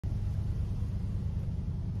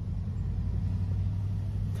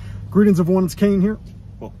Greetings everyone, it's Cain here.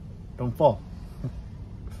 Whoa, don't fall.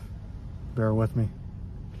 Bear with me.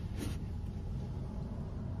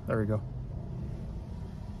 There we go.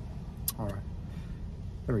 All right,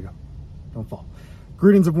 there we go. Don't fall.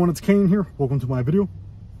 Greetings everyone, it's Cain here. Welcome to my video.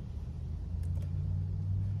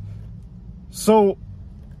 So,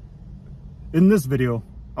 in this video,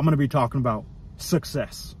 I'm going to be talking about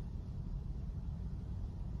success.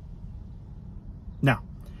 Now,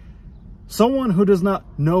 someone who does not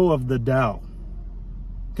know of the Tao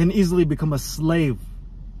can easily become a slave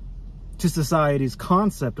to society's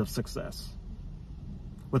concept of success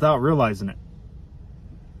without realizing it.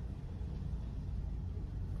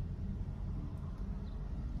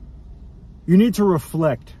 You need to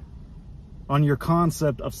reflect on your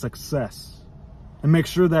concept of success and make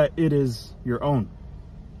sure that it is your own,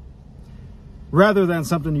 rather than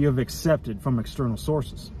something you have accepted from external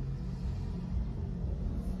sources.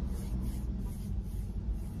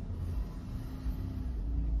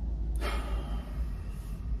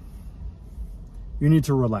 You need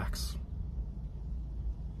to relax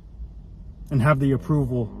and have the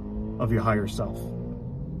approval of your higher self.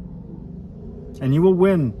 And you will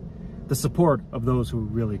win the support of those who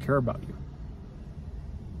really care about you.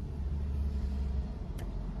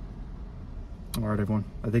 All right, everyone.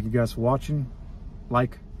 I thank you guys for watching.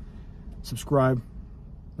 Like, subscribe,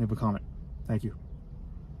 leave a comment. Thank you.